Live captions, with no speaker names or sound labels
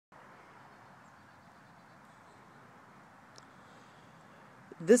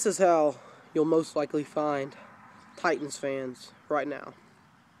This is how you'll most likely find Titans fans right now.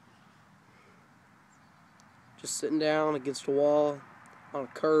 Just sitting down against a wall, on a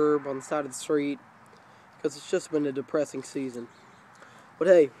curb, on the side of the street, because it's just been a depressing season. But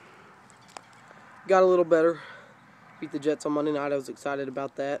hey, got a little better. Beat the Jets on Monday night. I was excited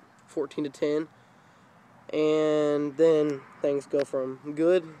about that. 14-10. And then things go from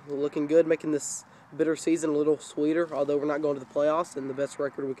good, looking good, making this bitter season a little sweeter, although we're not going to the playoffs, and the best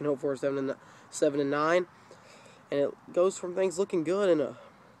record we can hope for is 7-9. And it goes from things looking good and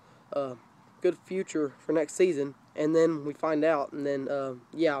a good future for next season, and then we find out, and then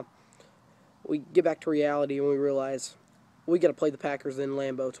we get back to reality and we realize we got to play the Packers in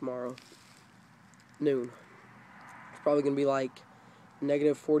Lambeau tomorrow, noon. It's probably going to be like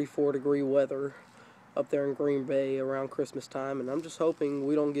negative 44-degree weather up there in Green Bay around Christmas time, and I'm just hoping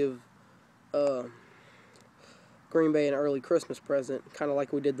we don't give Green Bay an early Christmas present, kind of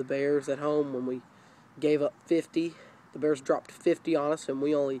like we did the Bears at home when we gave up 50. The Bears dropped 50 on us, and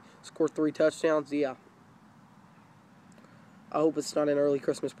we only scored 3 touchdowns. Yeah. I hope it's not an early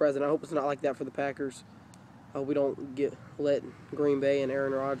Christmas present. I hope it's not like that for the Packers. I hope we don't let Green Bay and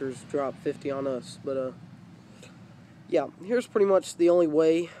Aaron Rodgers drop 50 on us. But, yeah, here's pretty much the only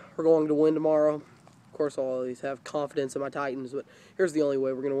way we're going to win tomorrow. Of course, I'll always have confidence in my Titans, but here's the only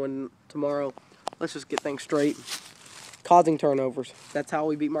way we're going to win tomorrow. Let's just get things straight. Causing turnovers. That's how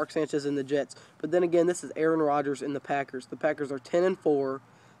we beat Mark Sanchez and the Jets. But then again, this is Aaron Rodgers and the Packers. The Packers are 10-4.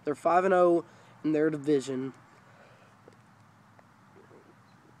 They're 5-0 in their division.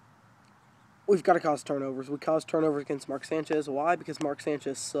 We've got to cause turnovers. We caused turnovers against Mark Sanchez. Why? Because Mark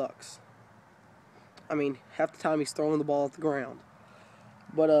Sanchez sucks. I mean, half the time he's throwing the ball at the ground.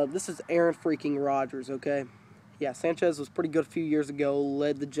 But this is Aaron freaking Rodgers, okay? Yeah, Sanchez was pretty good a few years ago.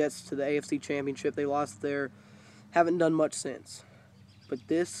 Led the Jets to the AFC Championship. They lost there. Haven't done much since. But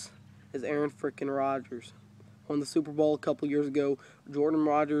this is Aaron freaking Rodgers. Won the Super Bowl a couple years ago. Jordan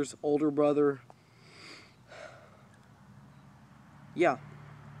Rodgers' older brother. Yeah.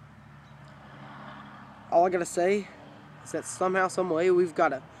 All I gotta say is that somehow, some way, we've got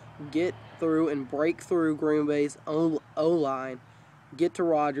to get through and break through Green Bay's O-line. Get to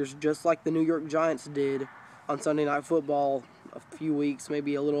Rodgers just like the New York Giants did on Sunday Night Football a few weeks,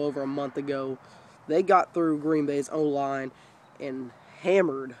 maybe a little over a month ago. They got through Green Bay's O-line and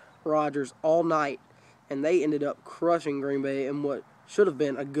hammered Rodgers all night, and they ended up crushing Green Bay in what should have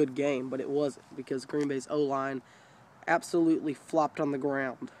been a good game, but it wasn't because Green Bay's O-line absolutely flopped on the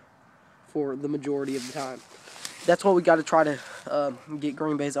ground for the majority of the time. That's what we got to try to get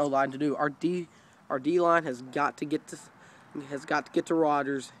Green Bay's O-line to do. Our D-line has got to get to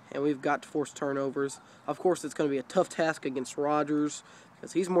Rodgers, and we've got to force turnovers. Of course, it's going to be a tough task against Rodgers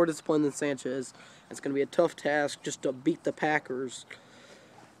because he's more disciplined than Sanchez. It's going to be a tough task just to beat the Packers.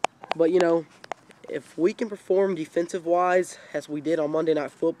 But, you know, if we can perform defensive-wise as we did on Monday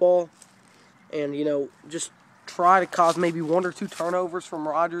Night Football and, you know, just try to cause maybe 1 or 2 turnovers from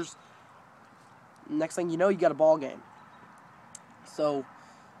Rodgers, next thing you know, you got a ball game. So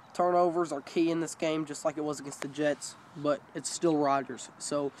turnovers are key in this game, just like it was against the Jets, but it's still Rodgers.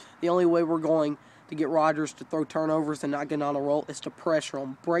 So the only way we're going to get Rodgers to throw turnovers and not get on a roll is to pressure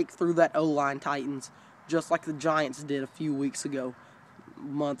him, break through that O-line, Titans, just like the Giants did a few weeks ago, a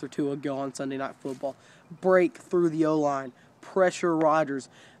month or 2 ago on Sunday Night Football. Break through the O-line, pressure Rodgers,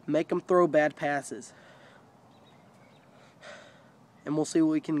 make him throw bad passes, and we'll see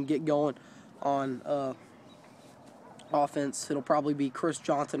what we can get going on offense. It'll probably be Chris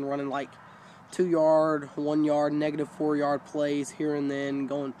Johnson running like 2-yard, 1-yard, negative 4-yard plays here and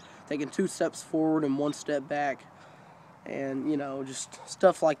then, taking 2 steps forward and 1 step back, and you know, just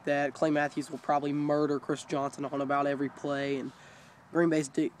stuff like that. Clay Matthews will probably murder Chris Johnson on about every play, and Green Bay's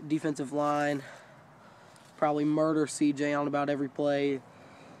defensive line probably murder CJ on about every play.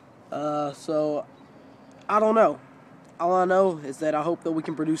 So I don't know. All I know is that I hope that we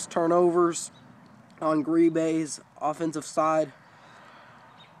can produce turnovers on Green Bay's offensive side.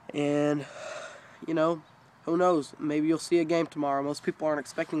 And, you know, who knows? Maybe you'll see a game tomorrow. Most people aren't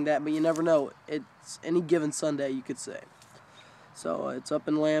expecting that, but you never know. It's any given Sunday, you could say. So it's up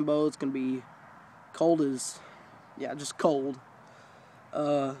in Lambeau. It's going to be cold just cold.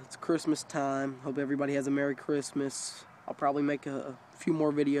 It's Christmas time. Hope everybody has a Merry Christmas. I'll probably make a few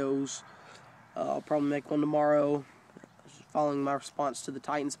more videos. I'll probably make one tomorrow, following my response to the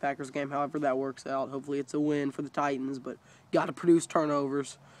Titans-Packers game, however that works out. Hopefully it's a win for the Titans, but got to produce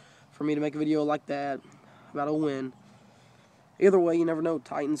turnovers for me to make a video like that about a win. Either way, you never know.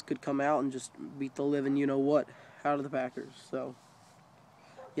 Titans could come out and just beat the living you-know-what out of the Packers. So,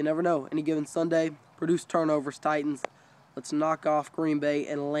 you never know. Any given Sunday, produce turnovers, Titans. Let's knock off Green Bay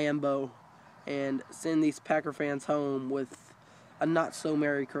and Lambeau and send these Packer fans home with a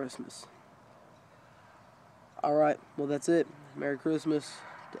not-so-Merry Christmas. Alright, well that's it. Merry Christmas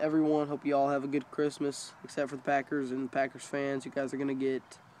to everyone. Hope you all have a good Christmas, except for the Packers and Packers fans. You guys are going to get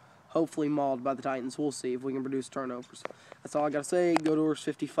hopefully mauled by the Titans. We'll see if we can produce turnovers. That's all I got to say. Go Doors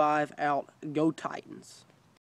 55 out. Go Titans.